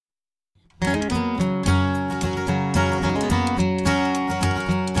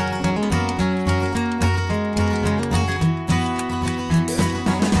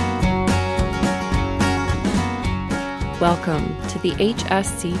Welcome to the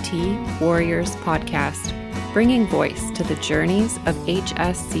HSCT Warriors podcast, bringing voice to the journeys of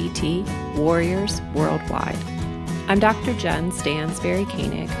HSCT warriors worldwide. I'm Dr. Jen Stansberry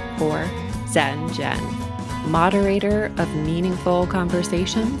Koenig, or Zen Jen, moderator of meaningful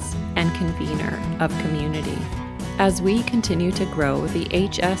conversations and convener of community. As we continue to grow the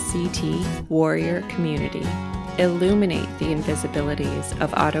HSCT warrior community, illuminate the invisibilities of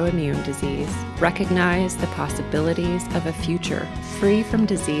autoimmune disease, recognize the possibilities of a future free from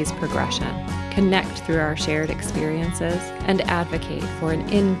disease progression, connect through our shared experiences, and advocate for an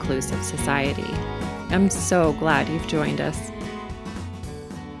inclusive society. I'm so glad you've joined us.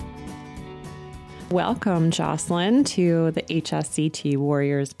 Welcome, Jocelyn, to the HSCT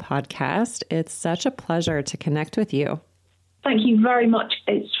Warriors podcast. It's such a pleasure to connect with you. Thank you very much.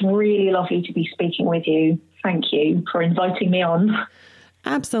 It's really lovely to be speaking with you. Thank you for inviting me on.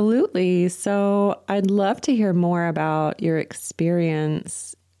 Absolutely. So I'd love to hear more about your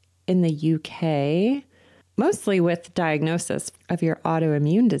experience in the UK, mostly with diagnosis of your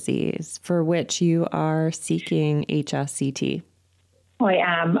autoimmune disease, for which you are seeking HSCT. I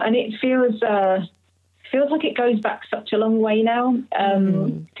am, and it feels like it goes back such a long way now.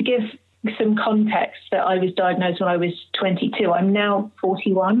 To give some context, that I was diagnosed when I was 22. I'm now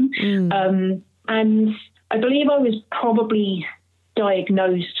 41, and I believe I was probably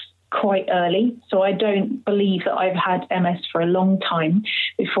diagnosed quite early. So I don't believe that I've had MS for a long time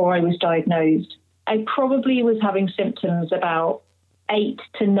before I was diagnosed. I probably was having symptoms about 8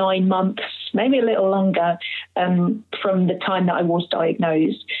 to 9 months, maybe a little longer, from the time that I was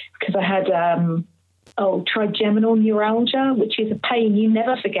diagnosed, because I had trigeminal neuralgia, which is a pain you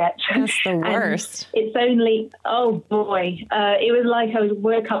never forget. That's the worst. And it's only, oh boy, it was like I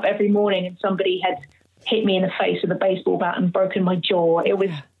woke up every morning and somebody had hit me in the face with a baseball bat and broken my jaw. It was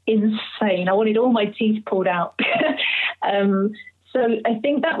insane. I wanted all my teeth pulled out. So I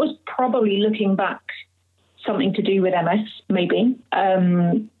think that was probably, looking back, something to do with MS, maybe.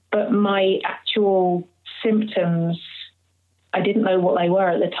 But my actual symptoms, I didn't know what they were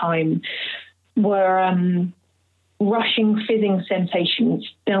at the time, were rushing, fizzing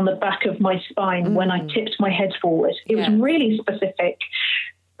sensations down the back of my spine when I tipped my head forward. It was really specific.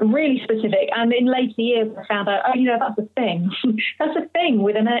 And in later years, I found out, that's a thing. That's a thing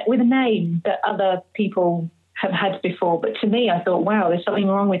with a name that other people have had before. But to me, I thought, wow, there's something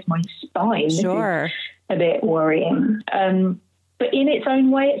wrong with my spine. Sure. This is a bit worrying. But in its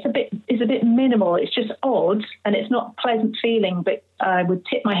own way, it's a bit minimal. It's just odd, and it's not a pleasant feeling. But I would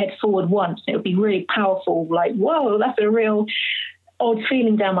tip my head forward once, and it would be really powerful. Like, whoa, that's a real odd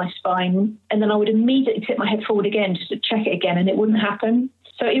feeling down my spine. And then I would immediately tip my head forward again just to check it again, and it wouldn't happen.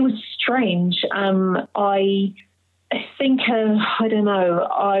 So it was strange. I think, I don't know,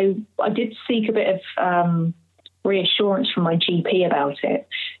 I did seek a bit of reassurance from my GP about it.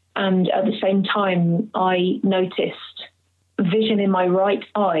 And at the same time, I noticed vision in my right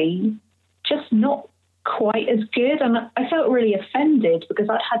eye just not quite as good. And I felt really offended because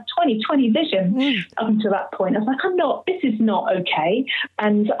I'd had 20/20 vision up until that point. I was like, this is not okay.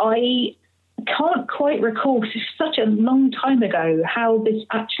 And I can't quite recall, because it's such a long time ago, how this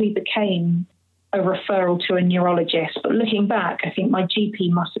actually became a referral to a neurologist. But looking back, I think my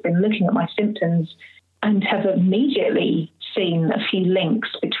GP must have been looking at my symptoms and have immediately seen a few links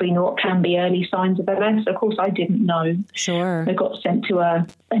between what can be early signs of MS. Of course, I didn't know. Sure. I got sent to a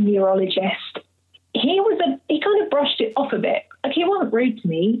neurologist. He kind of brushed it off a bit. Like, he wasn't rude to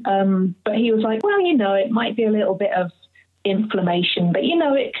me, but he was like, well, it might be a little bit of inflammation, but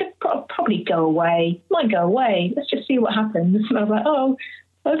it could probably go away. Might go away. Let's just see what happens. And I was like, oh,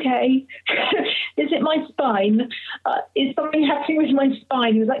 okay. Is it my spine? Is something happening with my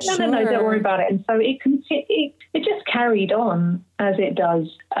spine? He was like, no, don't worry about it. And so it just carried on as it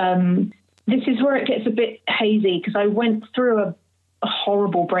does. This is where it gets a bit hazy, because I went through a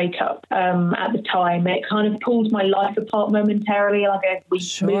horrible breakup at the time. It kind of pulled my life apart momentarily. Like, we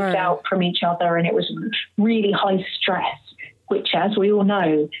moved out from each other, and it was really high stress, which, as we all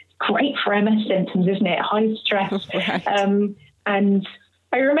know, great for MS symptoms, isn't it? High stress. Right. And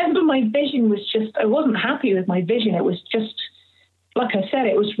I remember my vision was I wasn't happy with my vision. It was just, like I said,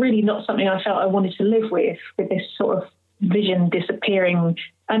 it was really not something I felt I wanted to live with this sort of vision disappearing.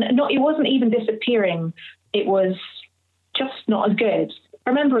 And it wasn't even disappearing. It was just not as good. I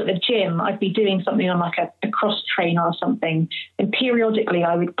remember at the gym, I'd be doing something on like a cross trainer or something, and periodically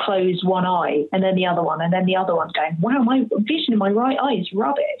I would close one eye and then the other one and then the other one, going, wow, my vision in my right eye is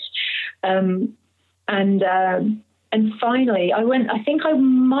rubbish. And finally I think I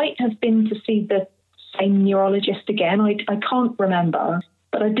might have been to see the same neurologist again. I can't remember,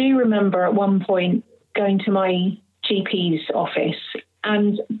 but I do remember at one point going to my GP's office.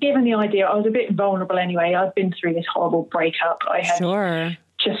 And given the idea, I was a bit vulnerable anyway. I'd been through this horrible breakup. I had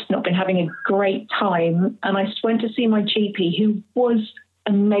just not been having a great time. And I went to see my GP, who was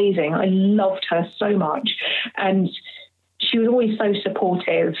amazing. I loved her so much. And she was always so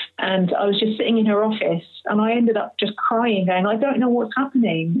supportive. And I was just sitting in her office and I ended up just crying, going, I don't know what's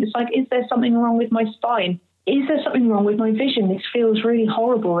happening. It's like, is there something wrong with my spine? Is there something wrong with my vision? This feels really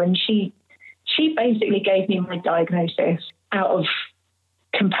horrible. And she basically gave me my diagnosis out of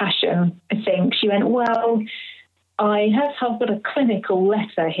compassion, I think. She went, well, I've got a clinical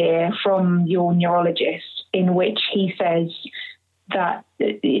letter here from your neurologist in which he says that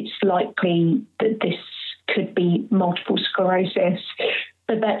it's likely that this could be multiple sclerosis,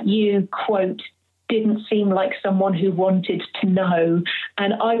 but that you, quote, didn't seem like someone who wanted to know.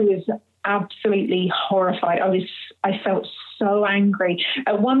 And I was absolutely horrified. I felt so angry.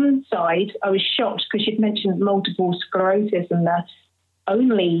 At one side, I was shocked because she'd mentioned multiple sclerosis, and the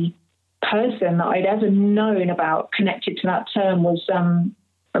only person that I'd ever known about connected to that term was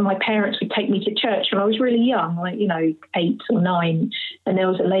my parents would take me to church when I was really young, like, 8 or 9, and there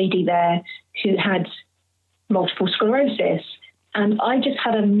was a lady there who had multiple sclerosis, and I just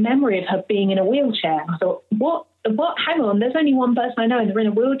had a memory of her being in a wheelchair. I thought, what? Hang on, there's only one person I know and they're in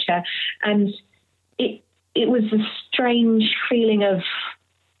a wheelchair. And it was a strange feeling of,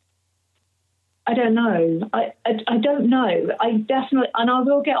 I don't know. I don't know. I definitely, and I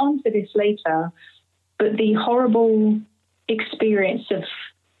will get onto this later, but the horrible experience of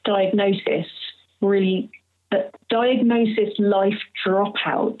diagnosis, diagnosis life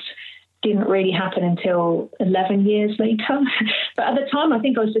dropout didn't really happen until 11 years later. But at the time, I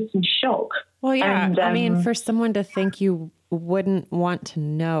think I was just in shock. Well, yeah. And, for someone to think you wouldn't want to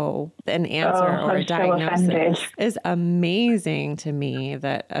know an answer or a diagnosis is amazing to me,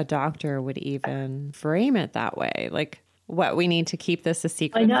 that a doctor would even frame it that way. Like, what, we need to keep this a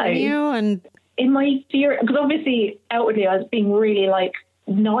secret from you? And in my theory, because obviously outwardly I was being really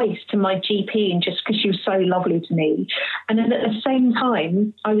nice to my GP, and just because she was so lovely to me. And then at the same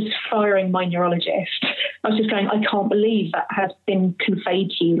time, I was firing my neurologist. I was just going, I can't believe that has been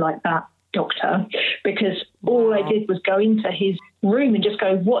conveyed to you like that, doctor, because all I did was go into his room and just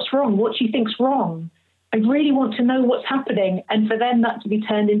go, what's wrong? What do you think's wrong? I really want to know what's happening. And for then that to be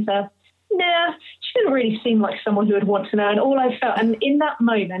turned into, nah, she didn't really seem like someone who would want to know. And all I felt, and in that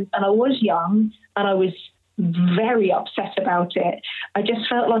moment, and I was young and I was very upset about it, I just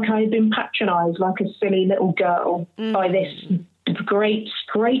felt like I had been patronised like a silly little girl by this great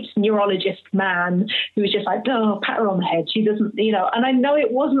neurologist man who was just like, oh, pat her on the head. She doesn't, and I know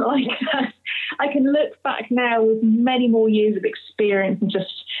it wasn't like that. I can look back now with many more years of experience and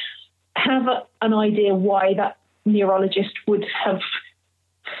just have an idea why that neurologist would have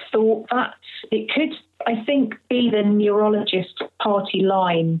thought that. It could, I think, be the neurologist party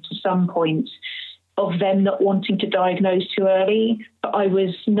line to some point of them not wanting to diagnose too early, but I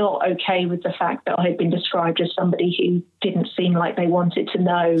was not okay with the fact that I had been described as somebody who didn't seem like they wanted to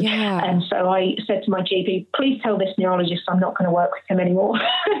know. Yeah. And so I said to my GP, please tell this neurologist I'm not going to work with him anymore.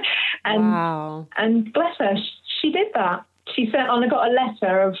 And bless her, she did that. She said, and I got a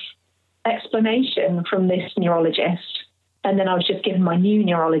letter of explanation from this neurologist. And then I was just given my new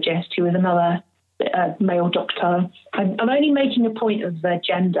neurologist, who was another male doctor. I'm only making a point of their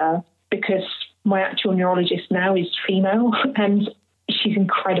gender because my actual neurologist now is female and she's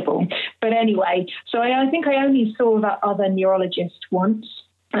incredible. But anyway, so I think I only saw that other neurologist once.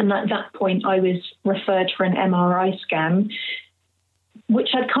 And at that point, I was referred for an MRI scan, which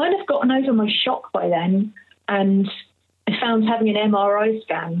I'd kind of gotten over my shock by then. And I found having an MRI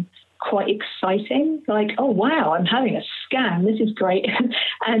scan quite exciting. Like, oh, wow, I'm having a scan. This is great.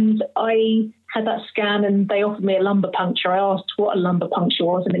 And I had that scan and they offered me a lumbar puncture. I asked what a lumbar puncture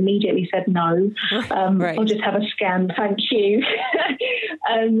was and immediately said no. Right. I'll just have a scan, thank you.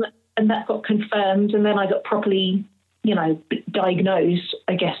 And that got confirmed. And then I got properly, diagnosed.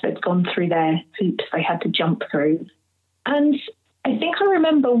 I guess they'd gone through their hoops they had to jump through. And I think I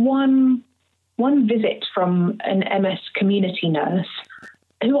remember one visit from an MS community nurse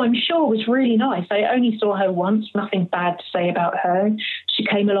who I'm sure was really nice. I only saw her once, nothing bad to say about her. She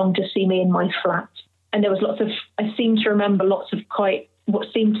came along to see me in my flat. And there was I seem to remember lots of quite,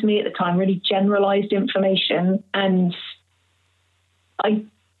 what seemed to me at the time, really generalised information. And I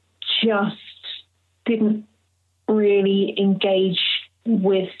just didn't really engage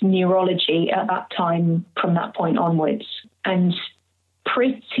with neurology at that time from that point onwards. And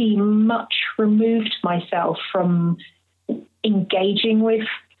pretty much removed myself from engaging with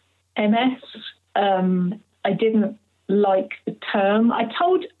MS. I didn't like the term. I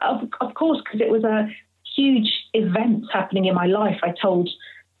told, of course, because it was a huge events happening in my life. I told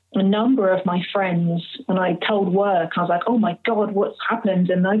a number of my friends, when I told work, I was like, oh my God, what's happened?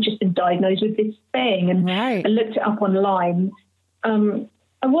 And I've just been diagnosed with this thing. And I looked it up online.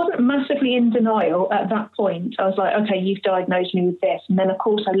 I wasn't massively in denial at that point. I was like, okay, you've diagnosed me with this. And then, of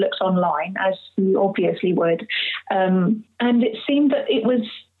course, I looked online, as you obviously would. And it seemed that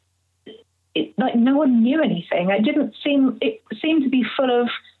like no one knew anything. It seemed to be full of,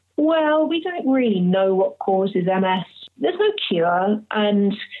 well, we don't really know what causes MS. There's no cure.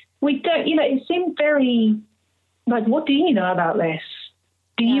 And we don't, it seemed very like, what do you know about this?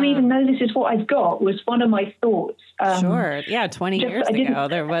 Do you even know this is what I've got? Was one of my thoughts. Sure. Yeah. 20 years ago,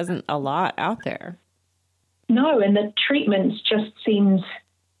 there wasn't a lot out there. No. And the treatments just seemed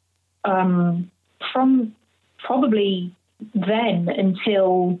from probably then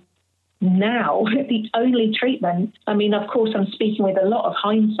until now, the only treatment. I mean, of course, I'm speaking with a lot of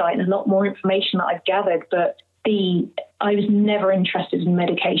hindsight and a lot more information that I've gathered, but I was never interested in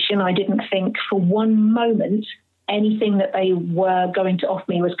medication. I didn't think for one moment anything that they were going to offer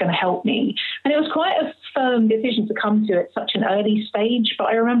me was going to help me. And it was quite a firm decision to come to at such an early stage. But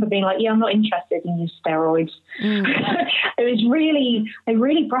I remember being like, yeah, I'm not interested in these steroids. I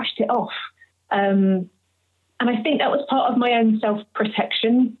really brushed it off. And I think that was part of my own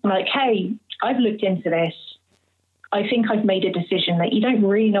self-protection. Like, hey, I've looked into this. I think I've made a decision that you don't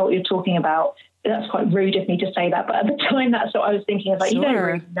really know what you're talking about. That's quite rude of me to say that. But at the time, that's what I was thinking. I was like, You don't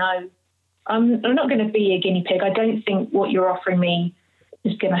really know. I'm not going to be a guinea pig. I don't think what you're offering me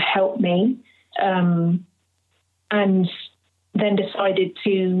is going to help me. And then decided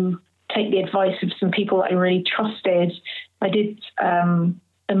to take the advice of some people that I really trusted. I did a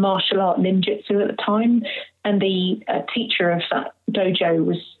martial art ninjutsu at the time, and the teacher of that dojo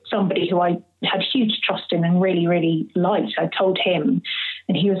was somebody who I had huge trust in and really, really liked. I told him,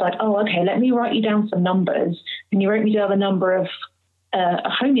 and he was like, oh, okay, let me write you down some numbers. And he wrote me down the number of a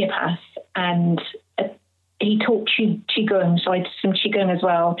homeopath, and he taught Qigong, so I did some Qigong as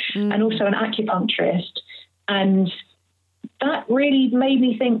well, and also an acupuncturist. And that really made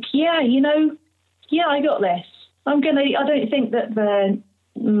me think, I got this. I don't think that the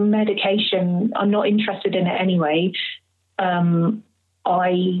medication, I'm not interested in it anyway.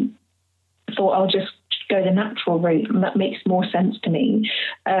 I thought I'll just go the natural route, and that makes more sense to me.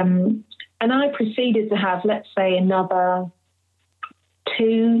 And I proceeded to have, let's say, another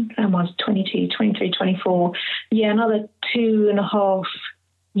 22, 23, 24. Another 2.5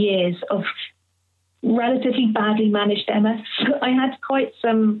 years of relatively badly managed MS. I had quite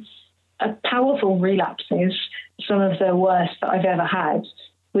some powerful relapses, some of the worst that I've ever had,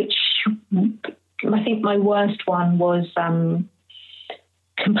 which I think my worst one was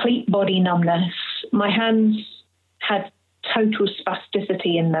complete body numbness. My hands had total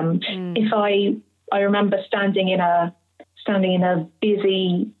spasticity in them. If I remember standing in a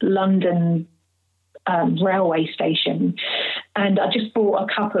busy London railway station, and I just bought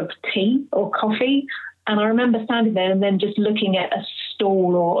a cup of tea or coffee, and I remember standing there and then just looking at a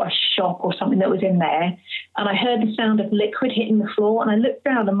stall or a shop or something that was in there, and I heard the sound of liquid hitting the floor, and I looked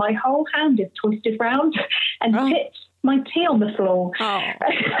down and my whole hand is twisted round and tipped my tea on the floor.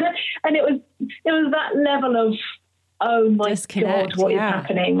 And it was that level of, oh my disconnect, God, what is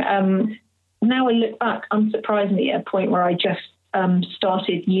happening? Now I look back, unsurprisingly, at a point where I just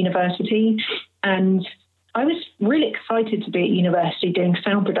started university, and I was really excited to be at university doing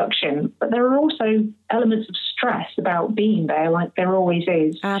sound production, but there are also elements of stress about being there, like there always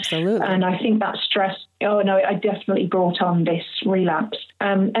is. Absolutely. And I think that stress, I definitely brought on this relapse.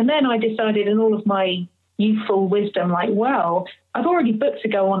 And then I decided, in all of my youthful wisdom, like, well, I've already booked to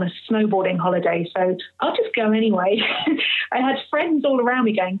go on a snowboarding holiday, so I'll just go anyway. I had friends all around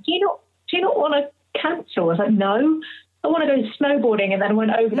me going, do you not want to cancel? I was like, no, I want to go snowboarding. And then I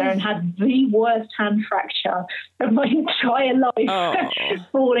went over there and had the worst hand fracture of my entire life,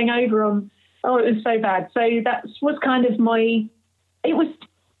 falling over on. Oh, it was so bad. So that was kind of I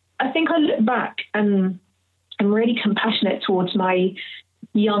think I look back and I'm really compassionate towards my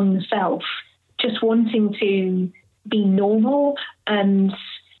young self, just wanting to be normal and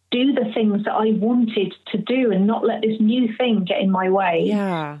do the things that I wanted to do and not let this new thing get in my way.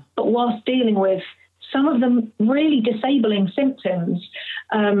 Yeah. But whilst dealing with some of them really disabling symptoms,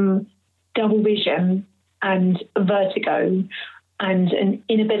 double vision and vertigo and an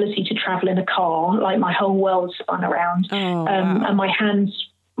inability to travel in a car, like my whole world spun around. Wow. And my hands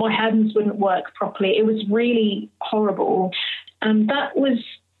wouldn't work properly. It was really horrible. And that was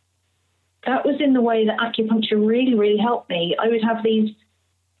in the way that acupuncture really, really helped me. I would have these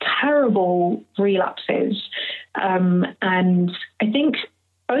terrible relapses. And I think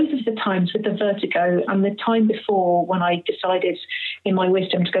both of the times with the vertigo and the time before when I decided in my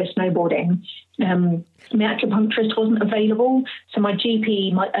wisdom to go snowboarding, my acupuncturist wasn't available. So my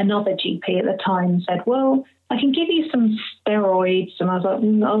GP, another GP at the time said, well, I can give you some steroids. And I was like,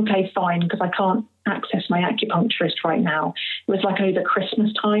 okay, fine, because I can't access my acupuncturist right now. It was like over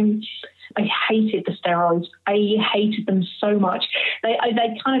Christmas time. I hated the steroids. I hated them so much. They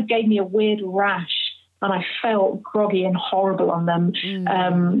kind of gave me a weird rash, and I felt groggy and horrible on them.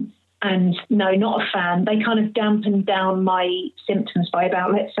 And no, not a fan. They kind of dampened down my symptoms by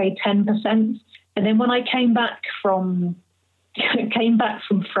about, let's say, 10%. And then when I came back from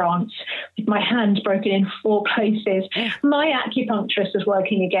France with my hand broken in 4 places, my acupuncturist was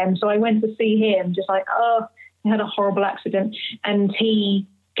working again. So I went to see him, just like, I had a horrible accident. And he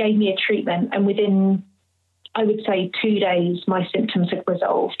gave me a treatment. And within, I would say, 2 days, my symptoms had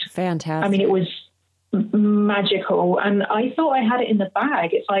resolved. Fantastic. I mean, it was magical. And I thought I had it in the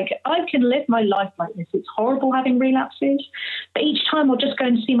bag. It's like, I can live my life like this. It's horrible having relapses, but each time I'll just go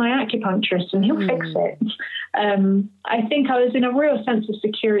and see my acupuncturist and he'll fix it. I think I was in a real sense of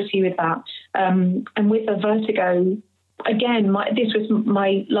security with that. And with the vertigo, again, this was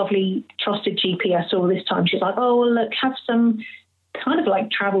my lovely trusted GP I saw this time. She's like, oh, well, look, have some kind of like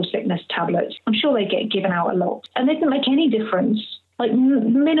travel sickness tablets. I'm sure they get given out a lot. And they didn't make any difference. Like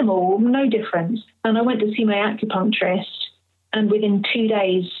minimal, no difference. And I went to see my acupuncturist, and within 2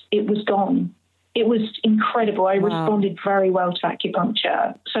 days, it was gone. It was incredible. I responded very well to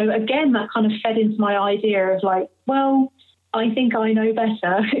acupuncture. So again, that kind of fed into my idea of like, well, I think I know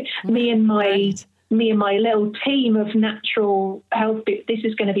better. me and my little team of natural health, this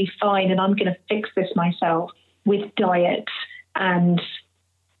is going to be fine, and I'm going to fix this myself with diet. And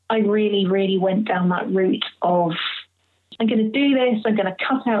I really, really went down that route of, I'm going to do this, I'm going to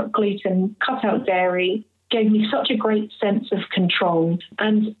cut out gluten, cut out dairy. Gave me such a great sense of control.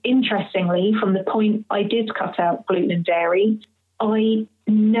 And interestingly, from the point I did cut out gluten and dairy, I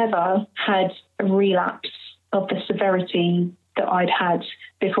never had a relapse of the severity that I'd had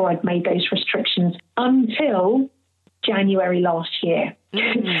before I'd made those restrictions until January last year.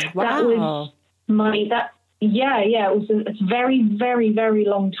 Wow. It was a very, very, very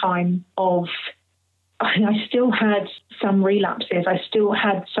long time of, I still had some relapses. I still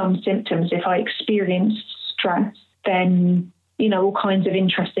had some symptoms. If I experienced stress, then, all kinds of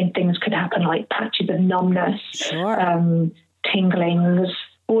interesting things could happen, like patches of numbness, tinglings,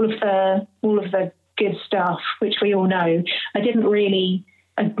 all of the good stuff, which we all know.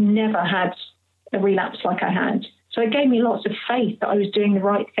 I'd never had a relapse like I had. So it gave me lots of faith that I was doing the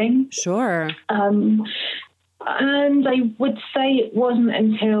right thing. Sure. And I would say it wasn't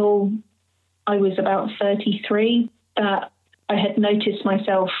until I was about 33 that I had noticed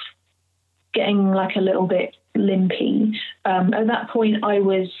myself getting like a little bit limpy. At that point, I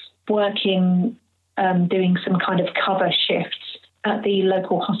was working, doing some kind of cover shifts at the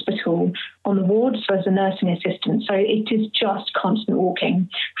local hospital on the ward, so as a nursing assistant. So it is just constant walking.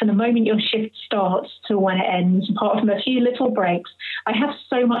 From the moment your shift starts to when it ends, apart from a few little breaks. I have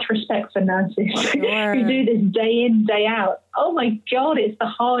so much respect for nurses who do this day in, day out. Oh my God, it's the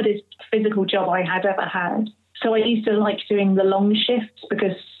hardest physical job I had ever had. So I used to like doing the long shifts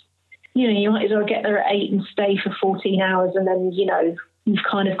because, you might as well get there at 8 and stay for 14 hours and then, you've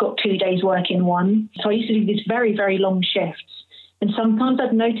kind of got 2 days work in one. So I used to do these very, very long shifts. And sometimes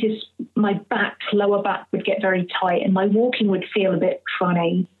I'd notice my lower back would get very tight and my walking would feel a bit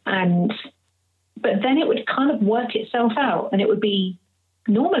funny. But then it would kind of work itself out and it would be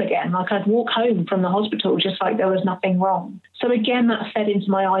normal again. Like I'd walk home from the hospital just like there was nothing wrong. So again, that fed into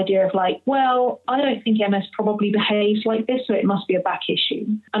my idea of like, well, I don't think MS probably behaves like this, so it must be a back issue.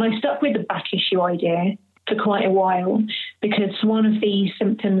 And I stuck with the back issue idea for quite a while because one of the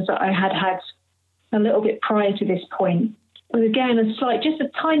symptoms that I had a little bit prior to this point was again just a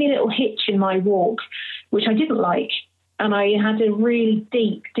tiny little hitch in my walk, which I didn't like. And I had a really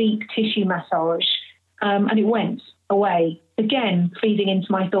deep, deep tissue massage and it went away. Again, feeding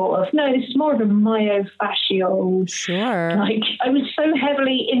into my thought of, no, this is more of a myofascial. Sure. Like I was so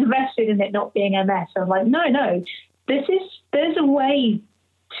heavily invested in it not being MS. I was like, no, there's a way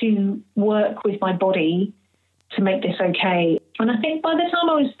to work with my body to make this okay. And I think by the time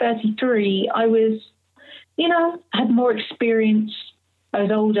I was 33, I was, had more experience. I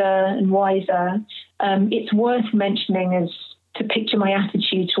was older and wiser. It's worth mentioning as to picture my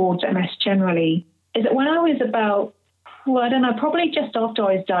attitude towards MS generally, is that when I was about, probably just after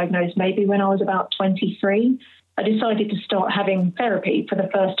I was diagnosed, maybe when I was about 23, I decided to start having therapy for the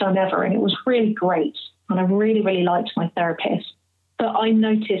first time ever. And it was really great. And I really, really liked my therapist. But I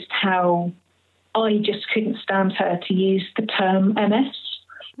noticed how I just couldn't stand her to use the term MS.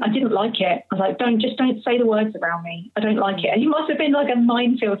 I didn't like it. I was like, don't say the words around me. I don't like it. And it must have been like a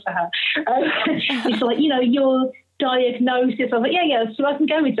minefield for her. It's like, your diagnosis. I was like, yeah, so I can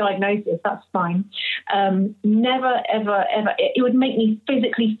go with diagnosis. That's fine. Never, ever, ever. It would make me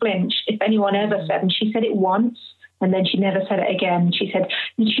physically flinch if anyone ever said, and she said it once, and then she never said it again.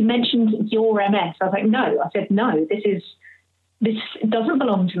 She mentioned your MS. I was like, no. I said, no, this doesn't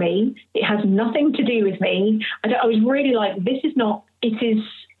belong to me. It has nothing to do with me. I was really like, it is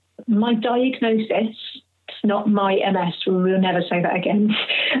my diagnosis. It's not my MS. We'll never say that again.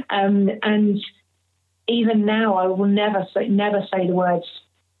 And even now, I will never say the words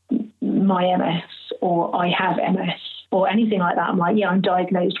my MS or I have MS or anything like that. I'm like, yeah, I'm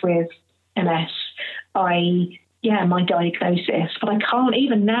diagnosed with MS. My diagnosis. But I can't,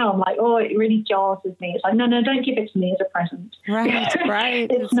 even now, I'm like, oh, it really jars with me. It's like, no, don't give it to me as a present. Right.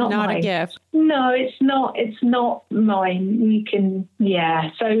 It's not a gift. No, it's not mine. You can,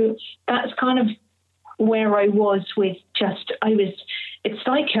 So that's kind of where I was with it's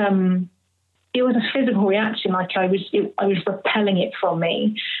like, it was a physical reaction. Like I was repelling it from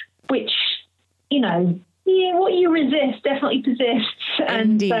me, which, what you resist definitely persists.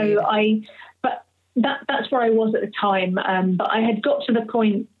 Indeed. And so that's where I was at the time. But I had got to the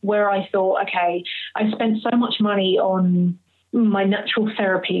point where I thought, okay, I spent so much money on my natural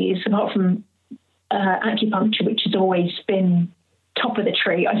therapies, apart from acupuncture, which has always been top of the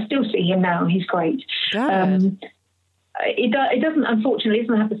tree. I still see him now. He's great. It doesn't, unfortunately,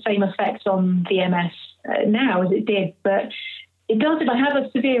 have the same effect on the MS now as it did, but it does. If I have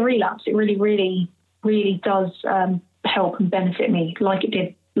a severe relapse, it really, really, really does help and benefit me, like it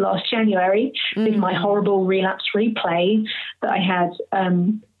did last January with my horrible relapse replay that I had.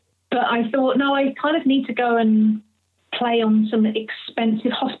 But I thought, no, I kind of need to go and play on some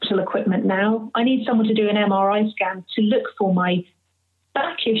expensive hospital equipment now. I need someone to do an MRI scan to look for my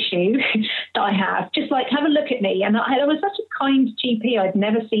back issue that I have. Just like, have a look at me. And I was such a kind GP I'd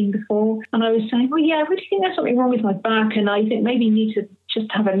never seen before. And I was saying, well, yeah, I really think there's something wrong with my back. And I think maybe you need to just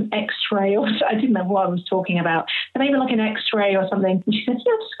have an x-ray, or I didn't know what I was talking about, but maybe like an x-ray or something. And she said,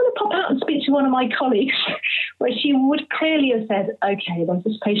 yeah, I'm just going to pop out and speak to one of my colleagues, where she would clearly have said, okay, there's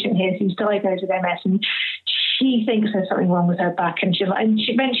this patient here who's diagnosed with MS and she thinks there's something wrong with her back. And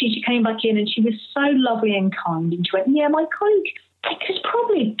eventually she came back in and she was so lovely and kind. And she went, yeah, my colleague, I think it's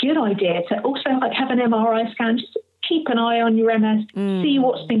probably a good idea to also have an MRI scan, just to keep an eye on your MS, see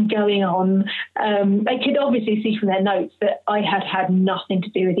what's been going on. They could obviously see from their notes that I had nothing to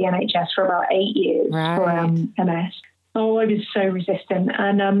do with the NHS for about 8 years for MS. Oh, I was so resistant.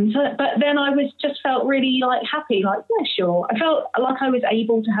 And but then I felt really like happy, like, yeah, sure. I felt like I was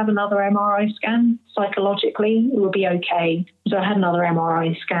able to have another MRI scan psychologically. It would be okay. So I had another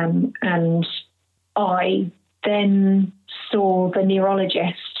MRI scan, and I then saw the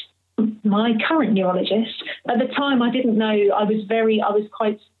neurologist, my current neurologist. At the time, I didn't know. I was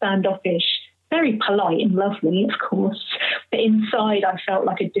quite standoffish, very polite and lovely, of course. But inside, I felt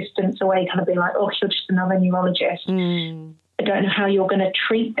like a distance away, kind of being like, oh, you're just another neurologist. I don't know how you're going to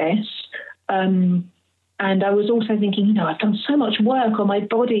treat this. And I was also thinking, I've done so much work on my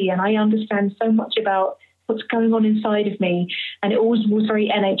body and I understand so much about what's going on inside of me. And it always was very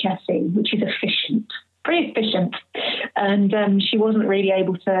NHS-y, which is efficient. Very efficient. And she wasn't really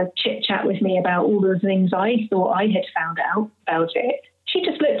able to chit-chat with me about all the things I thought I had found out about it. She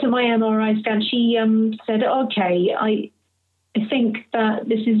just looked at my MRI scan. She said, okay, I think that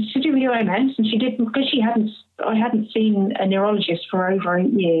this is to do with your MS. And she did, because I hadn't seen a neurologist for over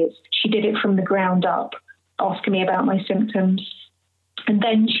 8 years. She did it from the ground up, asking me about my symptoms. And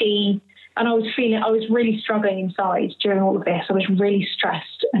then I was really struggling inside during all of this. I was really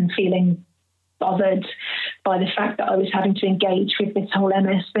stressed and feeling bothered by the fact that I was having to engage with this whole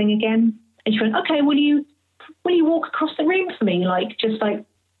MS thing again. And she went, okay, will you walk across the room for me? Just toe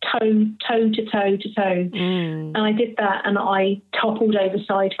to toe to toe. And I did that, and I toppled over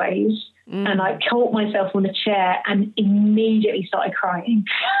sideways and I caught myself on a chair and immediately started crying.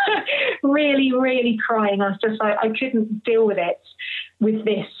 Really, really crying. I was just like, I couldn't deal with it, with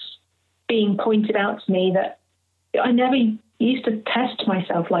this being pointed out to me that I never used to test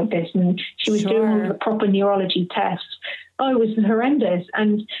myself like this, and she was doing all the proper neurology tests. Oh, it was horrendous.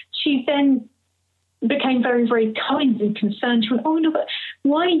 And she then became very, very kind and concerned. She went, oh no, but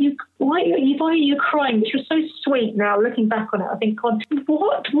why are you crying? Which was so sweet. Now looking back on it, I think, God,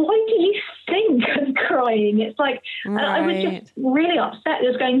 why do you think of crying? It's like, I was just really upset. I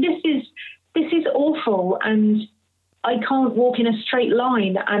was going, this is awful, and I can't walk in a straight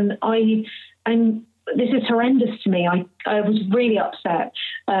line, and this is horrendous to me. I was really upset.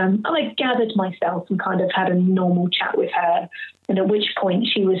 And I gathered myself and kind of had a normal chat with her. And at which point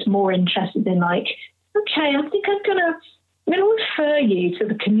she was more interested in like, okay, I think I'm going to refer you to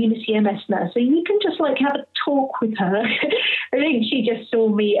the community MS nurse so you can just like have a talk with her. I think she just saw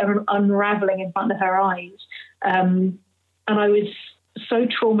me unraveling in front of her eyes. And I was so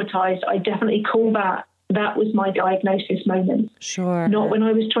traumatized. I definitely call that was my diagnosis moment. Sure. Not when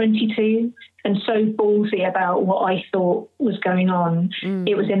I was 22 and so ballsy about what I thought was going on.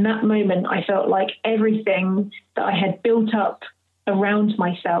 It was in that moment I felt like everything that I had built up around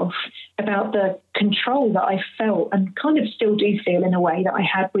myself about the control that I felt and kind of still do feel in a way that I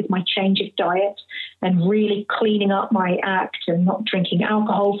had with my change of diet and really cleaning up my act and not drinking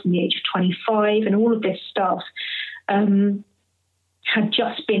alcohol from the age of 25 and all of this stuff had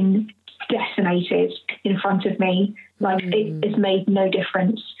just been decimated in front of me. Like it has made no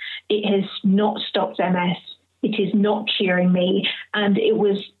difference. It has not stopped MS. It is not curing me. And it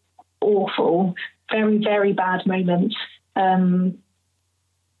was awful, very, very bad moment. And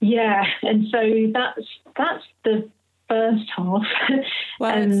so that's the first half.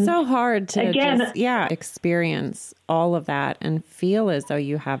 Well, it's so hard to experience all of that and feel as though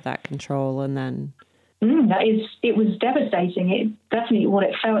you have that control, and then it was devastating. It definitely what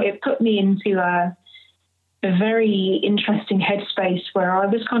it felt. It put me into a very interesting headspace where I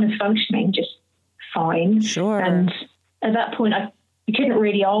was kind of functioning just fine. Sure. And at that point, I couldn't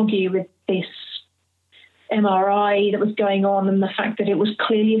really argue with this MRI that was going on and the fact that it was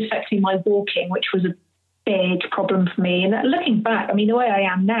clearly affecting my walking, which was a big problem for me. And looking back, I mean, the way I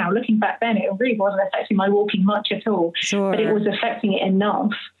am now, looking back then, it really wasn't affecting my walking much at all. Sure. But it was affecting it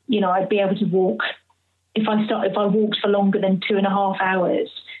enough. You know, I'd be able to walk. If I walked for longer than 2.5 hours,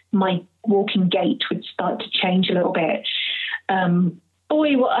 my walking gait would start to change a little bit.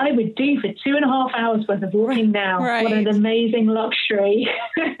 Boy, what I would do for 2.5 hours worth of walking now. Right. What an amazing luxury.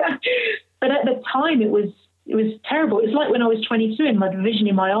 But at the time, it was terrible. It was like when I was 22 and my vision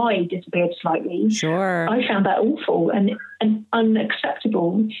in my eye disappeared slightly. Sure. I found that awful and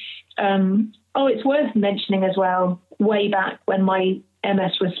unacceptable. It's worth mentioning as well, way back when my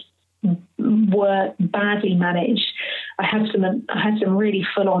MS were badly managed, I had some really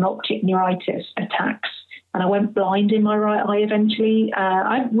full-on optic neuritis attacks, and I went blind in my right eye eventually.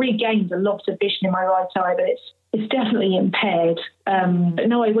 I've regained a lot of vision in my right eye, but it's definitely impaired. But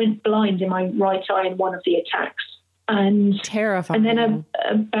no, I went blind in my right eye in one of the attacks. And terrifying. And then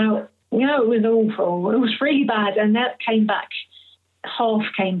it was awful. It was really bad. And that half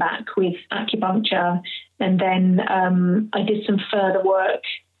came back with acupuncture. And then I did some further work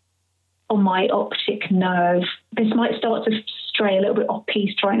on my optic nerve. This might start to stray a little bit off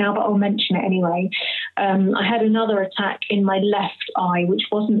piste right now, but I'll mention it anyway. I had another attack in my left eye, which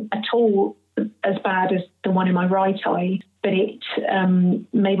wasn't at all as bad as the one in my right eye, but it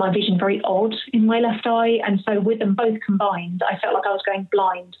made my vision very odd in my left eye. And so with them both combined, I felt like I was going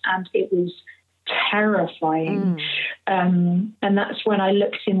blind, and it was terrifying. And that's when I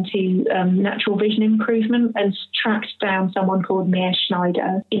looked into natural vision improvement and tracked down someone called Meir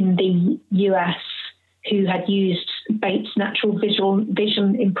Schneider in the US who had used Bates natural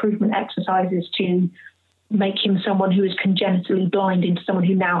vision improvement exercises to make him someone who is congenitally blind into someone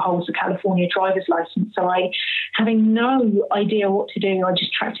who now holds a California driver's license. So having no idea what to do, I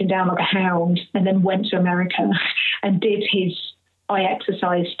just tracked him down like a hound and then went to America and did his eye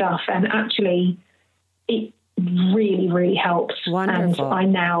exercise stuff. And actually it really, really helped. Wonderful. And I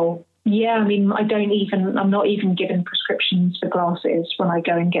now, I'm not even given prescriptions for glasses when I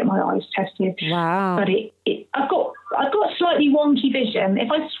go and get my eyes tested. Wow. But I've got slightly wonky vision.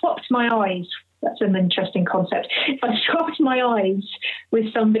 If I swapped my eyes, that's an interesting concept. If I swapped my eyes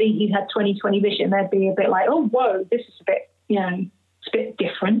with somebody who had 20/20 vision, they'd be a bit like, oh, whoa, this is a bit, it's a bit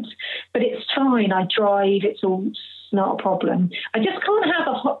different. But it's fine. I drive. It's not a problem. I just can't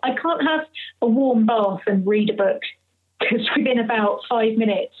have a warm bath and read a book, because within about 5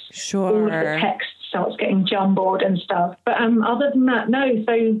 minutes, sure, all of the text starts getting jumbled and stuff. But other than that, no.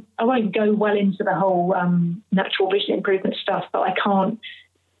 So I won't go well into the whole natural vision improvement stuff, but I can't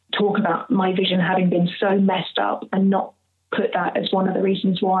talk about my vision having been so messed up and not put that as one of the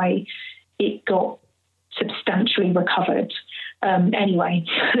reasons why it got substantially recovered. Anyway,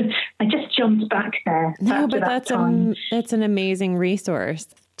 I just jumped back there. No, but that's an amazing resource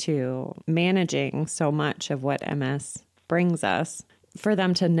to managing so much of what MS brings us. For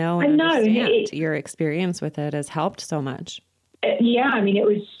them to know and understand your experience with it has helped so much.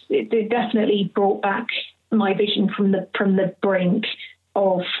 It definitely brought back my vision from the brink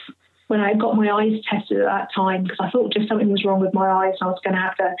of when I got my eyes tested at that time, because I thought just something was wrong with my eyes. I was going to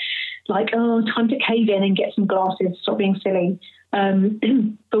have to time to cave in and get some glasses, stop being silly.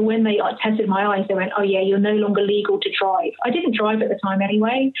 But when they tested my eyes, they went, oh yeah, you're no longer legal to drive. I didn't drive at the time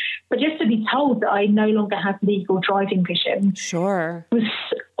anyway, but just to be told that I no longer have legal driving vision Sure. was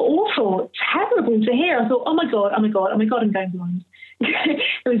awful, terrible to hear. I thought, oh my God, I'm going blind. It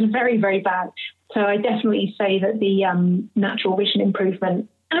was very, very bad. So I definitely say that the natural vision improvement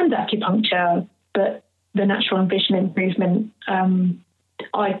and acupuncture, but the natural vision improvement,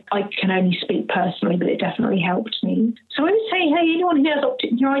 I can only speak personally, but it definitely helped me. So I would say, hey, anyone who has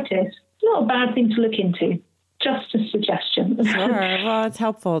optic neuritis, it's not a bad thing to look into. Just a suggestion. Sure. Well, it's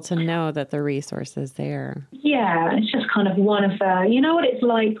helpful to know that the resource is there. Yeah, it's just kind of one of the, you know what it's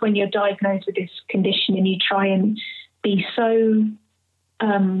like when you're diagnosed with this condition and you try and be so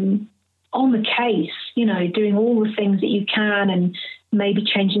on the case, you know, doing all the things that you can and maybe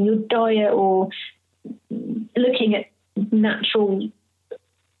changing your diet or looking at natural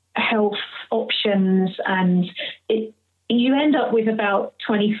health options, and you end up with about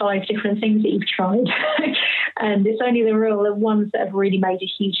 25 different things that you've tried. And it's only the ones that have really made a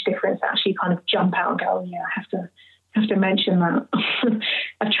huge difference that actually kind of jump out and go, oh, yeah, I have to mention that.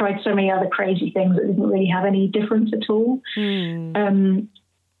 I've tried so many other crazy things that didn't really have any difference at all.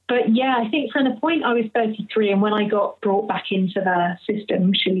 But yeah, I think from the point I was 33 and when I got brought back into the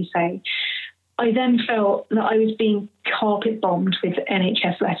system, shall we say, I then felt that I was being carpet bombed with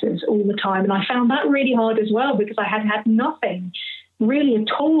NHS letters all the time. And I found that really hard as well because I had had nothing really at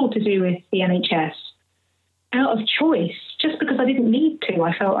all to do with the NHS out of choice, just because I didn't need to.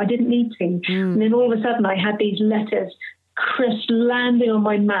 I felt I didn't need to. And then all of a sudden I had these letters crisp landing on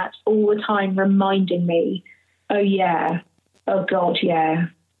my mat all the time, reminding me, oh, yeah, oh, God, yeah.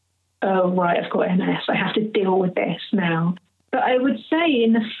 Oh, right, I've got MS. I have to deal with this now. But I would say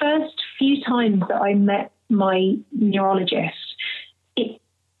in the first few times that I met my neurologist,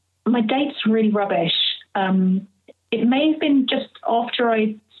 my dates were really rubbish. It may have been just after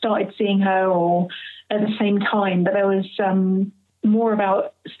I started seeing her or at the same time, but there was more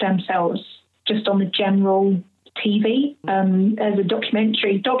about stem cells just on the general TV. As a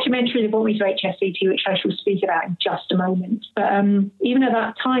documentary they brought me to HSCT, which I shall speak about in just a moment. But even at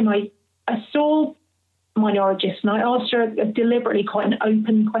that time, I saw my neurologist and I asked her deliberately quite an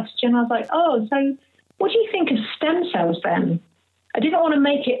open question. I was like, oh, so what do you think of stem cells then? I didn't want to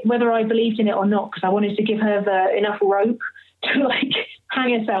make it whether I believed in it or not, because I wanted to give her enough rope to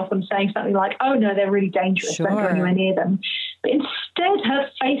hang herself on saying something like, oh no, they're really dangerous, don't go anywhere near them. But instead her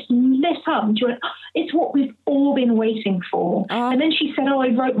face lit up and she went, oh, it's what we've all been waiting for. And then she said, oh, I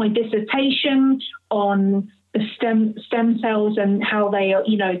wrote my dissertation on the stem cells and how they are,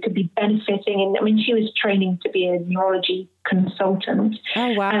 could be benefiting. And I mean, she was training to be a neurology consultant.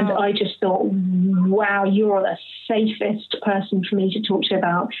 Oh, wow. And I just thought, wow, you're the safest person for me to talk to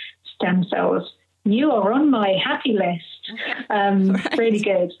about stem cells. You are on my happy list. Right. Really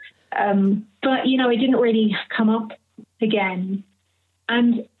good. But, it didn't really come up again.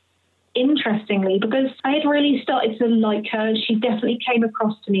 And interestingly, because I had really started to like her, she definitely came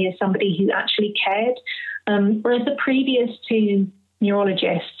across to me as somebody who actually cared. Whereas the previous two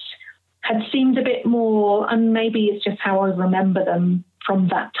neurologists had seemed a bit more, and maybe it's just how I remember them from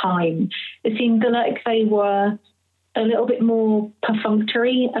that time, it seemed like they were a little bit more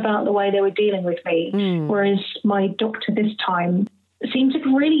perfunctory about the way they were dealing with me. Whereas my doctor this time seemed to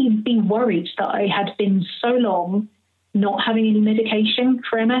really be worried that I had been so long not having any medication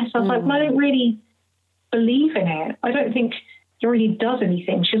for MS. I was like, well, I don't really believe in it. I don't think it really does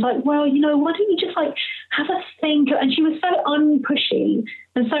anything. She was like, well, why don't you just have a think? And she was so unpushy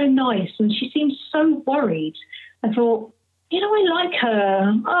and so nice, and she seemed so worried. I thought, I like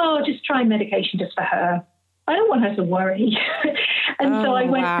her. Oh, I'll just try medication just for her. I don't want her to worry. And so I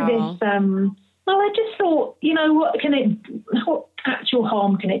went to this, I just thought, what actual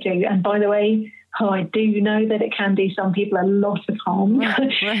harm can it do? And by the way, I do know that it can do some people a lot of harm.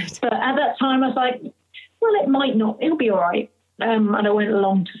 Right. But at that time I was like, well, it might not, it'll be all right. And I went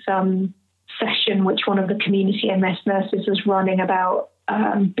along to some session which one of the community MS nurses was running about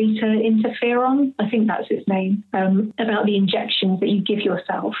beta interferon, I think that's its name, about the injections that you give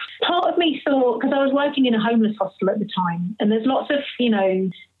yourself. Part of me thought, because I was working in a homeless hostel at the time, and there's lots of,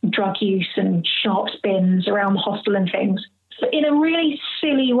 drug use and sharps bins around the hostel and things. But in a really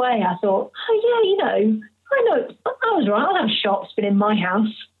silly way, I thought, oh yeah, I know, I was right, I'll have a sharps bin in my house.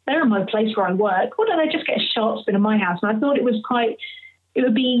 They're in my place where I work. Why don't I just get a sharps bin in my house? And I thought it would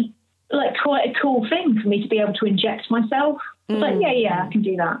be quite a cool thing for me to be able to inject myself. I was like, yeah, I can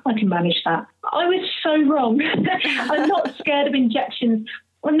do that. I can manage that. I was so wrong. I'm not scared of injections.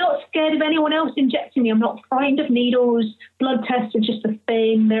 I'm not scared of anyone else injecting me. I'm not frightened of needles. Blood tests are just a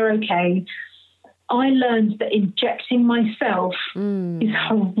thing. They're okay. I learned that injecting myself is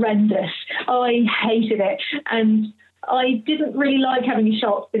horrendous. I hated it. And I didn't really like having a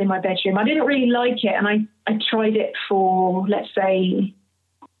shark fin in my bedroom. I didn't really like it. And I tried it for, let's say,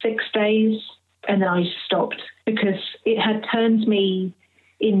 6 days. And then I stopped because it had turned me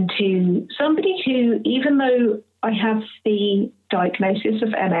into somebody who, even though I have the diagnosis of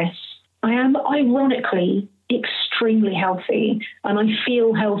MS, I am ironically extremely healthy and I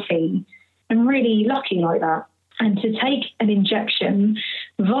feel healthy. I'm really lucky like that. And to take an injection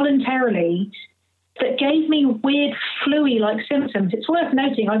voluntarily that gave me weird flu-y-like symptoms. It's worth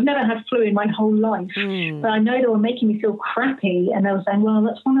noting, I've never had flu in my whole life, but I know they were making me feel crappy. And they were saying, well,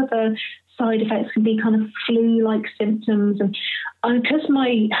 that's one of the side effects, can be kind of flu-like symptoms. And because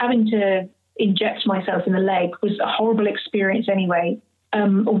my having to inject myself in the leg was a horrible experience anyway. At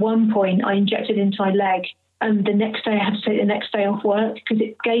one point, I injected into my leg, and the next day I had to take the next day off work because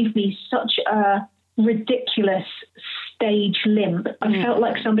it gave me such a ridiculous stage limp. I felt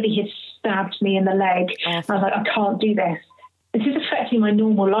like somebody had stabbed me in the leg. I was like, I can't do this. This is affecting my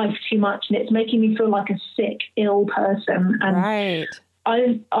normal life too much, and it's making me feel like a sick, ill person. And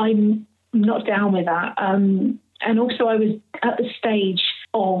I'm not down with that. And also I was at the stage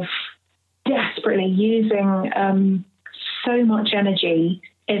of desperately using so much energy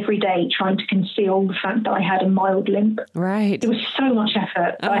every day trying to conceal the fact that I had a mild limp. Right. It was so much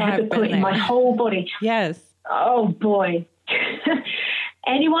effort that I had to put in my whole body. Yes. Oh, boy.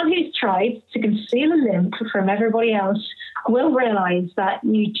 Anyone who's tried to conceal a limp from everybody else will realize that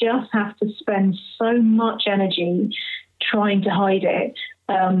you just have to spend so much energy trying to hide it.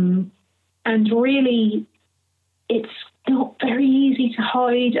 And really, it's not very easy to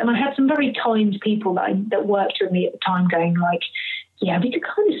hide. And I had some very kind people that worked with me at the time going like, yeah, we could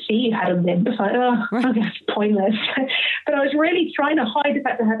kind of see you had a limp. It's like, okay, that's pointless. But I was really trying to hide the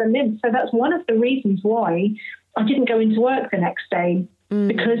fact that I had a limp. So that's one of the reasons why I didn't go into work the next day,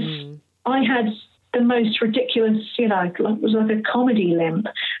 because I had the most ridiculous, it was like a comedy limp.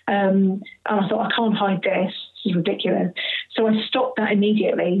 And I thought, I can't hide this. This is ridiculous. So I stopped that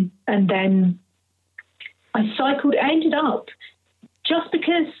immediately. And then I cycled. I ended up, just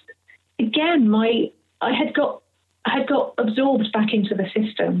because, again, I had got absorbed back into the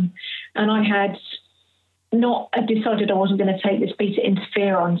system, and I had decided I wasn't going to take this beta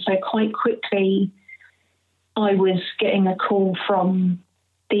interferon. So quite quickly, I was getting a call from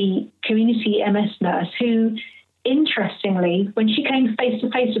the community MS nurse who, interestingly, when she came face to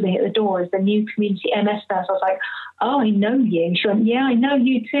face with me at the door as the new community MS nurse, I was like, oh, I know you. She went, yeah, I know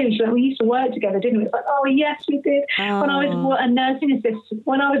you too. She went, we used to work together, didn't we? It's like, oh, yes, we did. When I was a nursing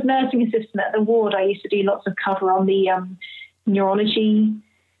assistant, at the ward, I used to do lots of cover on the neuro,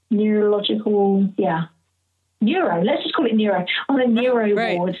 let's just call it neuro, on the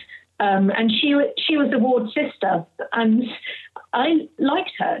neuro ward. And she was the ward sister, and I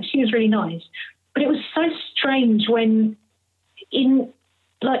liked her. She was really nice. But it was so strange when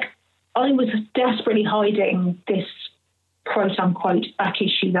I was desperately hiding this quote unquote back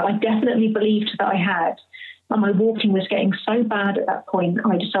issue that I definitely believed that I had. And my walking was getting so bad at that point,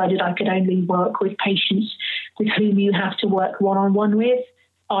 I decided I could only work with patients with whom you have to work one-on-one with,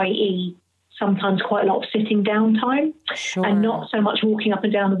 i.e. sometimes quite a lot of sitting down time, and not so much walking up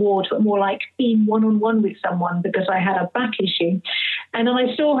and down the ward, but more like being one-on-one with someone because I had a back issue. And then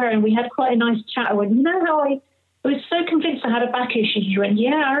I saw her and we had quite a nice chat. I went, you know how I was so convinced I had a back issue? She went,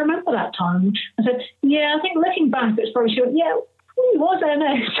 yeah, I remember that time. I said, yeah, I think looking back, it's probably, she went, yeah, it was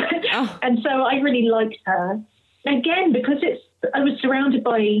MS. And so I really liked her. Again, because I was surrounded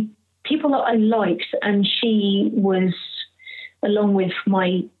by people that I liked, and she was, along with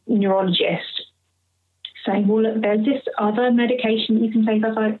my neurologist, saying, well, look, there's this other medication that you can take. I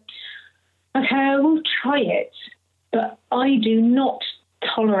was like, okay, I will try it, but I do not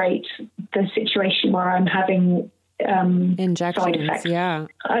tolerate the situation where I'm having injections. Side effects. Yeah.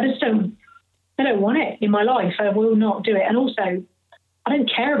 I don't want it in my life. I will not do it. And also, I don't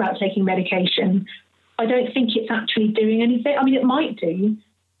care about taking medication. I don't think it's actually doing anything. I mean, it might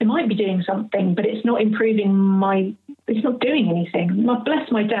be doing something, but it's not improving it's not doing anything. Bless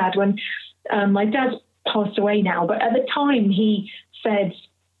my dad, when my dad's passed away now, but at the time he said,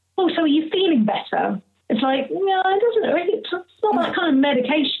 oh, so are you feeling better? It's like, no, it doesn't really, it's not that kind of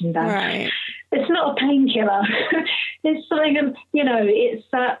medication, Dad. Right. It's not a painkiller. It's something,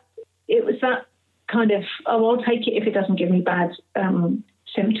 it was that kind of, oh, I'll take it if it doesn't give me bad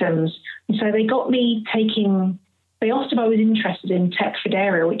symptoms. And so they got me they asked if I was interested in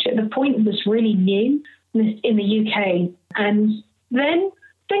Tecfidera, which at the point was really new in the UK. And then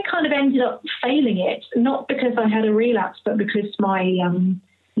they kind of ended up failing it, not because I had a relapse, but because my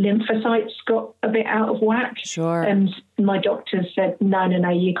lymphocytes got a bit out of whack. Sure. And my doctor said, no,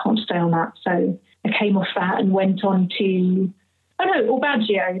 you can't stay on that. So I came off that and went on to,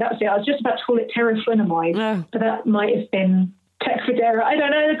 Aubagio. That's it. I was just about to call it teriflunomide, but that might have been Tecfidera. I don't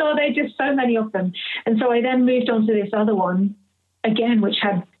know. God, there are just so many of them. And so I then moved on to this other one, again, which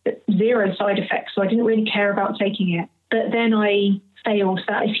had 0 side effects. So I didn't really care about taking it. But then I failed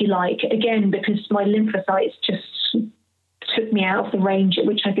that, if you like, again, because my lymphocytes just took me out of the range at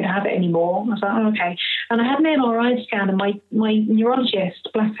which I could have it anymore. I was like, oh, okay. And I had an MRI scan, and my neurologist,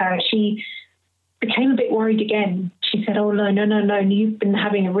 bless her, she became a bit worried again. She said, oh, no, you've been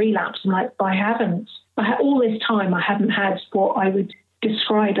having a relapse. I'm like, I haven't. All this time, I hadn't had what I would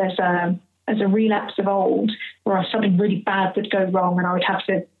describe as a relapse of old, where something really bad would go wrong and I would have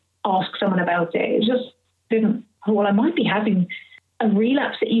to ask someone about it. It just didn't. Well, I might be having a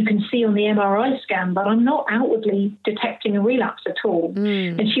relapse that you can see on the MRI scan, but I'm not outwardly detecting a relapse at all.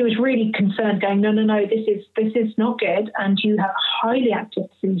 And she was really concerned, going, no, this is not good, and you have a highly active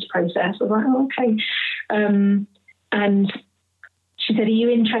disease process. I was like, oh, okay. And she said, are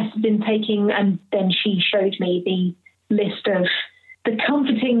you interested in taking, and then she showed me the list of the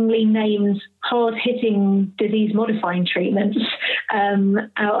comfortingly named hard-hitting disease-modifying treatments.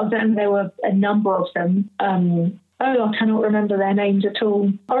 Out of them, there were a number of them. I cannot remember their names at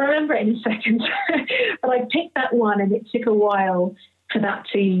all. I'll remember it in a second. But I picked that one, and it took a while for that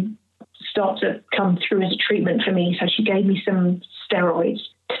to start to come through as a treatment for me. So she gave me some steroids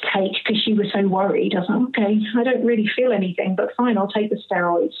to take because she was so worried. I was like, okay, I don't really feel anything, but fine, I'll take the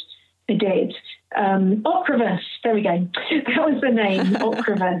steroids. I did. Ocrevus, there we go. That was the name,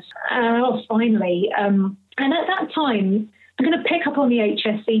 Ocrevus. Finally. And at that time, I'm going to pick up on the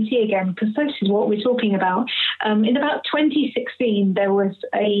HSCT again, because this is what we're talking about. In about 2016, there was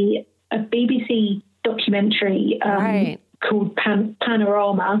a BBC documentary called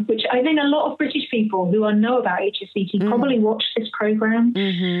Panorama, which I think a lot of British people who know about HSCT probably watched this program.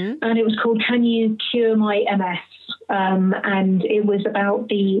 And it was called Can You Cure My MS? And it was about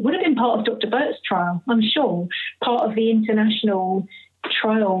would have been part of Dr. Burt's trial, I'm sure, part of the international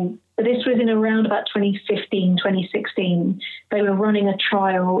trial. But this was in around about 2015, 2016. They were running a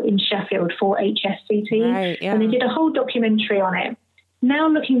trial in Sheffield for HSCT, and they did a whole documentary on it. Now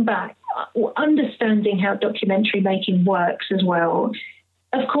looking back, understanding how documentary making works as well,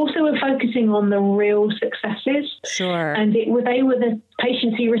 of course they were focusing on the real successes. Sure. And they were the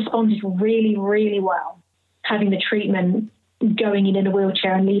patients who responded really, really well, having the treatment, going in a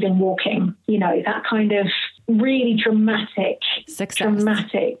wheelchair and leaving walking, that kind of really dramatic symptom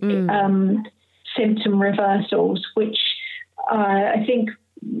reversals, which I think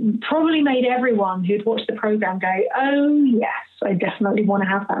probably made everyone who'd watched the program go, oh, yes, I definitely want to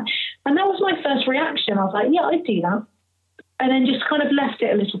have that. And that was my first reaction. I was like, yeah, I'd do that. And then just kind of left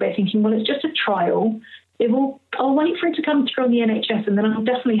it a little bit, thinking, well, it's just a trial. I'll wait for it to come through on the NHS, and then I'll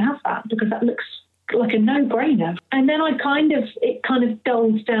definitely have that, because that looks like a no-brainer. And then it kind of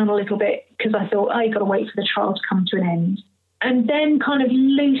dulled down a little bit, because I thought, I've got to wait for the trial to come to an end. And then kind of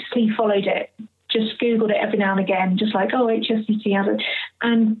loosely followed it, just Googled it every now and again, just like, oh, HSCT has it.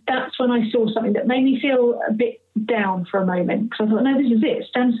 And that's when I saw something that made me feel a bit down for a moment, because I thought, no, this is it.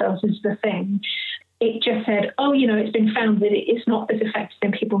 Stem cells is the thing. It just said, oh, it's been found that it's not as effective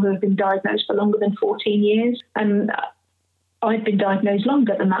in people who have been diagnosed for longer than 14 years. And I've been diagnosed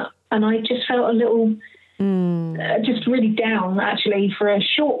longer than that. And I just felt a little, just really down, actually, for a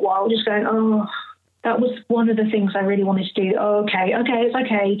short while, just going, oh, that was one of the things I really wanted to do. Oh, okay, it's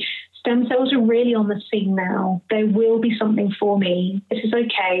okay. Stem cells are really on the scene now. There will be something for me. This is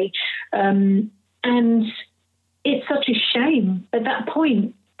okay. And it's such a shame at that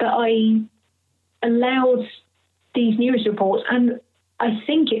point that I allowed these news reports. And I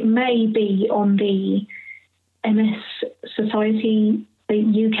think it may be on the MS Society, the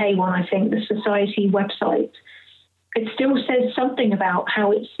UK one, I think, the Society website. It still says something about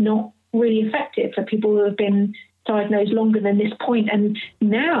how it's not really effective for people who have been diagnosed longer than this point. And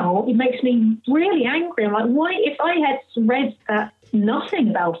now it makes me really angry. I'm like, why, if I had read that nothing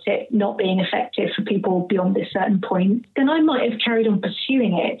about it not being effective for people beyond this certain point, then I might have carried on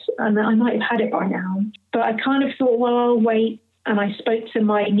pursuing it, and I might have had it by now. But I kind of thought, well, I'll wait. And I spoke to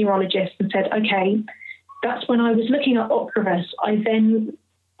my neurologist and said, okay, that's when I was looking at Ocrevus. I then,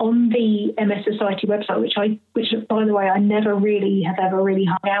 on the MS Society website, which by the way, I never really have ever really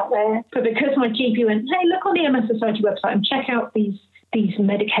hung out there, but because my GP went, hey, look on the MS Society website and check out these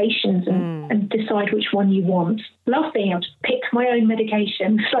medications and decide which one you want. Love being able to pick my own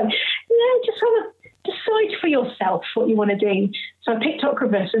medication. So, just sort of decide for yourself what you want to do. So I picked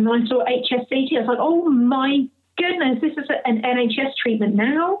Ocrevus, and I saw HSCT. I was like, oh my goodness, this is an NHS treatment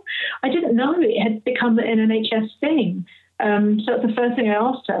now. I didn't know it had become an NHS thing. So the first thing I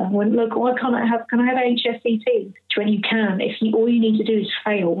asked her, I went, look, why can I have HSCT? She went, you can. All you need to do is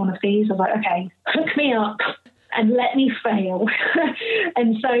fail one of these. I was like, okay, hook me up and let me fail.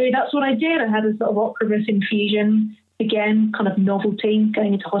 And so that's what I did. I had a sort of Ocrevus infusion. Again, kind of novelty,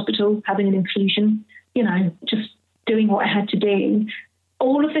 going into hospital, having an infusion, just doing what I had to do.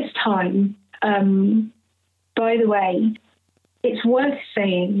 All of this time, by the way, it's worth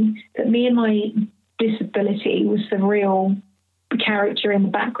saying that me and my disability was the real character in the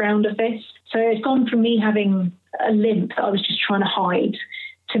background of this. So it's gone from me having a limp that I was just trying to hide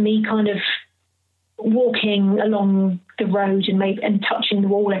to me kind of walking along the road and touching the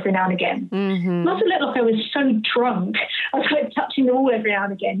wall every now and again. Mm-hmm. Not to look like I was so drunk. I was like touching the wall every now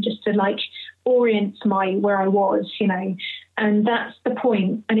and again just to like orient where I was, and that's the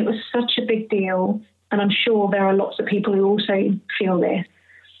point. And it was such a big deal. And I'm sure there are lots of people who also feel this.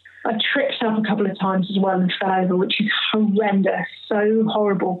 I tripped up a couple of times as well and fell over, which is horrendous, so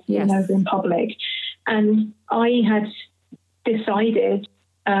horrible falling over in public. And I had decided,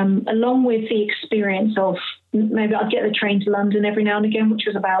 along with the experience of maybe I'd get the train to London every now and again, which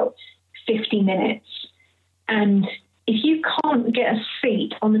was about 50 minutes. And if you can't get a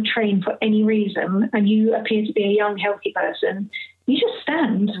seat on the train for any reason and you appear to be a young, healthy person, you just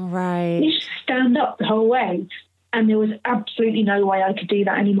stand. Right. You just stand up the whole way. And there was absolutely no way I could do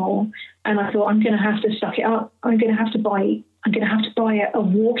that anymore. And I thought, I'm going to have to suck it up. I'm going to have to buy a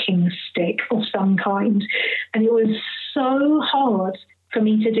walking stick of some kind. And it was so hard for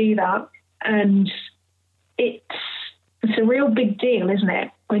me to do that. And it's a real big deal, isn't it?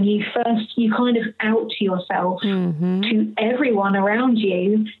 When you kind of out yourself to everyone around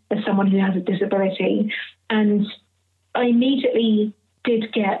you as someone who has a disability. And I immediately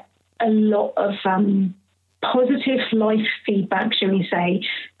did get a lot of positive life feedback, shall we say.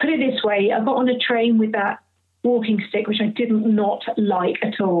 Put it this way, I got on a train with that walking stick, which I did not like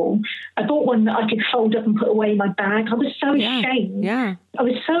at all. I bought one that I could fold up and put away in my bag. I was so ashamed. Yeah. I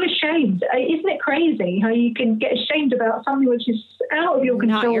was so ashamed. Isn't it crazy how you can get ashamed about something which is out of your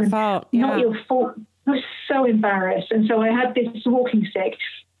control? Not your fault. Not your fault. I was so embarrassed. And so I had this walking stick,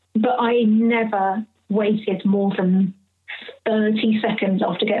 but I never waited more than 30 seconds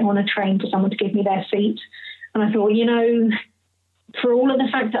after getting on a train for someone to give me their seat. And I thought, for all of the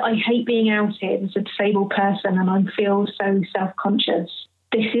fact that I hate being outed as a disabled person and I feel so self-conscious,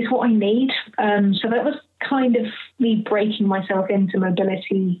 this is what I need. So that was kind of me breaking myself into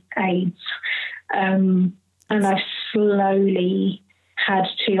mobility aids. And I've slowly had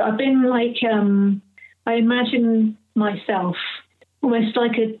to. I've been like, I imagine myself almost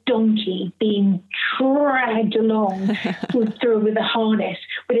like a donkey being dragged along with a harness,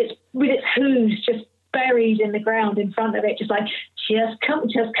 with its hooves just buried in the ground in front of it, just like, just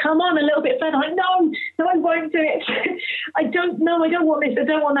come on a little bit further. Like, no, I won't do it. I don't want this. I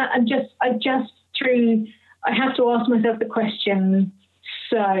don't want that. I have to ask myself the question.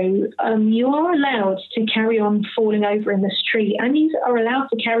 So you are allowed to carry on falling over in the street, and you are allowed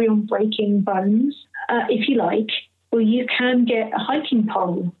to carry on breaking bones if you like. Well, you can get a hiking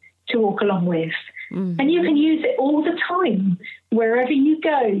pole to walk along with. Mm-hmm. And you can use it all the time, wherever you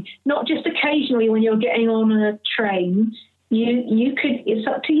go, not just occasionally when you're getting on a train. You could, it's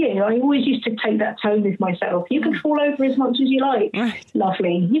up to you. I always used to take that tone with myself. You can fall over as much as you like. Right.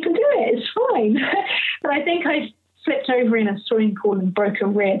 Lovely. You can do it. It's fine. But I think I slipped over in a swimming pool and broke a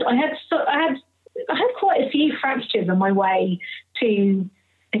rib. I had quite a few fractures on my way to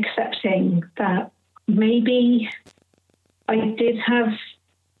accepting that maybe I did have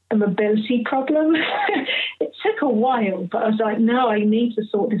a mobility problem. It took a while, but I was like, no, I need to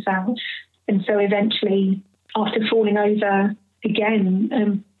sort this out. And so eventually, after falling over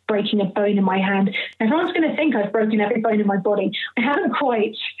again, breaking a bone in my hand, everyone's going to think I've broken every bone in my body. I haven't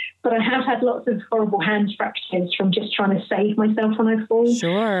quite, but I have had lots of horrible hand fractures from just trying to save myself when I fall.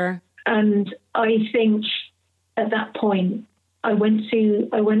 Sure. And I think at that point, I went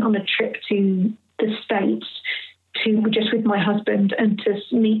on a trip to the States just with my husband and to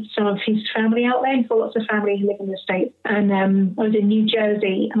meet some of his family out there. He's got lots of family who live in the States. And I was in New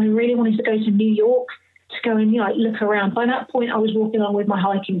Jersey, and I really wanted to go to New York to go and look around. By that point, I was walking along with my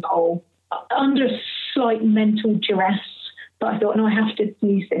hiking pole under slight mental duress, but I thought, no, I have to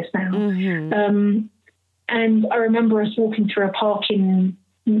use this now. Mm-hmm. And I remember us walking through a park in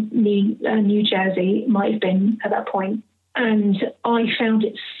New Jersey, it might have been at that point, and I found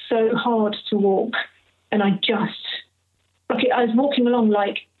it so hard to walk. And I was walking along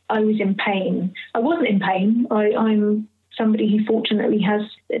like I was in pain. I wasn't in pain. somebody who fortunately has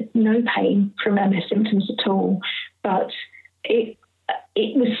no pain from MS symptoms at all, but it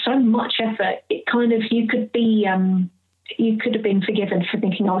was so much effort. It kind of, you could have been forgiven for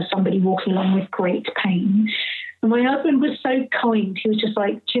thinking I was somebody walking along with great pain. And my husband was so kind. He was just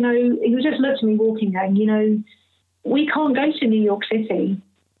like, he was just looked at me walking going, we can't go to New York City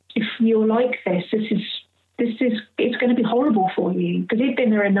if you're like this. It's going to be horrible for you, because he'd been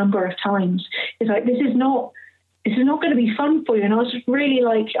there a number of times. It's like, this is not going to be fun for you. And I was really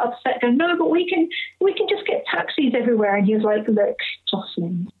like upset, going, no, but we can just get taxis everywhere. And he was like, look,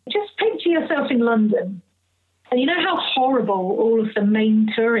 Jocelyn, just picture yourself in London. And you know how horrible all of the main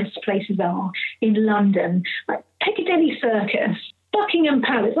tourist places are in London, like Piccadilly Circus, Buckingham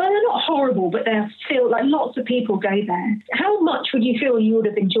Palace. Well, they're not horrible, but they're still, like, lots of people go there. How much would you feel you would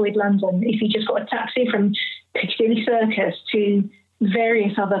have enjoyed London if you just got a taxi from Piccadilly Circus to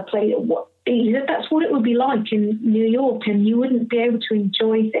various other places? That's what it would be like in New York, and you wouldn't be able to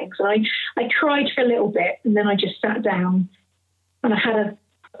enjoy things. And I cried for a little bit, and then I just sat down, and I had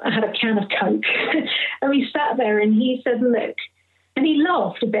a can of Coke, and we sat there, and he said, look, and he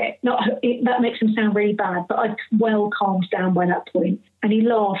laughed a bit. That makes him sound really bad, but I'd well calmed down by that point. And he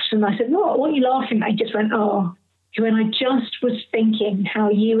laughed, and I said, what are you laughing at? He just went, oh. When I just was thinking how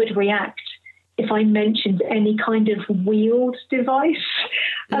you would react if I mentioned any kind of wheeled device.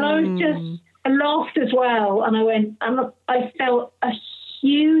 And I laughed as well. And I went, and I felt a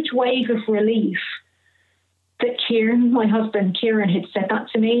huge wave of relief that my husband Kieran, had said that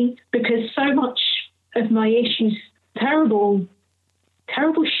to me, because so much of my issues, terrible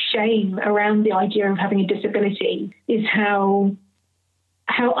shame around the idea of having a disability, is how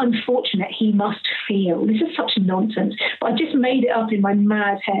unfortunate he must feel. This is such nonsense, but I just made it up in my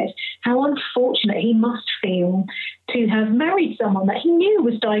mad head. How unfortunate he must feel to have married someone that he knew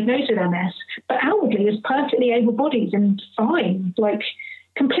was diagnosed with MS, but outwardly was perfectly able-bodied and fine, like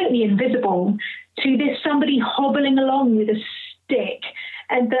completely invisible, to this somebody hobbling along with a stick.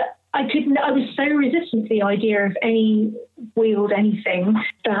 And that I was so resistant to the idea of any wheeled anything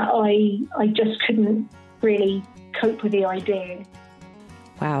that I just couldn't really cope with the idea.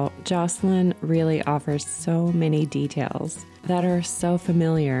 Wow, Jocelyn really offers so many details that are so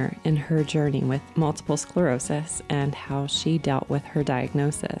familiar in her journey with multiple sclerosis and how she dealt with her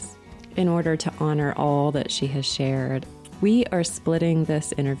diagnosis. In order to honor all that she has shared, we are splitting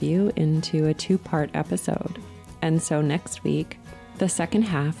this interview into a 2-part episode. And so next week, the second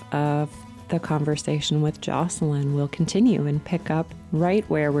half of the conversation with Jocelyn will continue and pick up right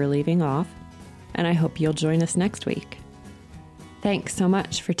where we're leaving off. And I hope you'll join us next week. Thanks so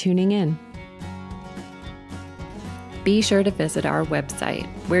much for tuning in. Be sure to visit our website,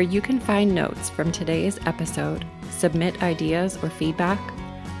 where you can find notes from today's episode, submit ideas or feedback,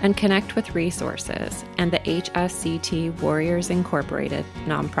 and connect with resources and the HSCT Warriors Incorporated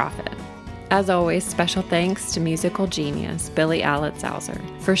nonprofit. As always, special thanks to musical genius Billy Alitzhauser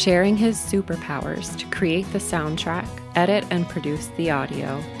for sharing his superpowers to create the soundtrack, edit and produce the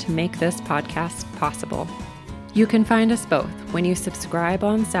audio to make this podcast possible. You can find us both when you subscribe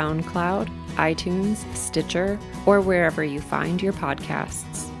on SoundCloud, iTunes, Stitcher, or wherever you find your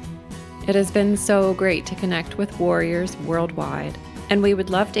podcasts. It has been so great to connect with warriors worldwide, and we would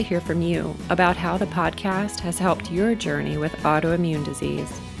love to hear from you about how the podcast has helped your journey with autoimmune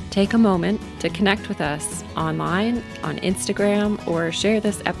disease. Take a moment to connect with us online, on Instagram, or share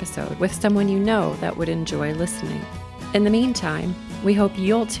this episode with someone you know that would enjoy listening. In the meantime, we hope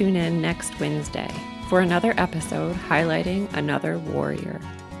you'll tune in next Wednesday for another episode highlighting another warrior.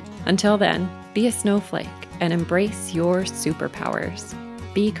 Until then, be a snowflake and embrace your superpowers.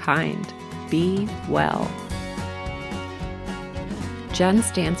 Be kind. Be well. Jen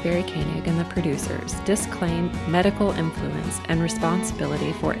Stansberry Koenig and the producers disclaim medical influence and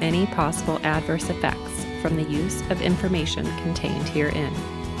responsibility for any possible adverse effects from the use of information contained herein.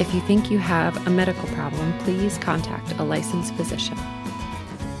 If you think you have a medical problem, please contact a licensed physician.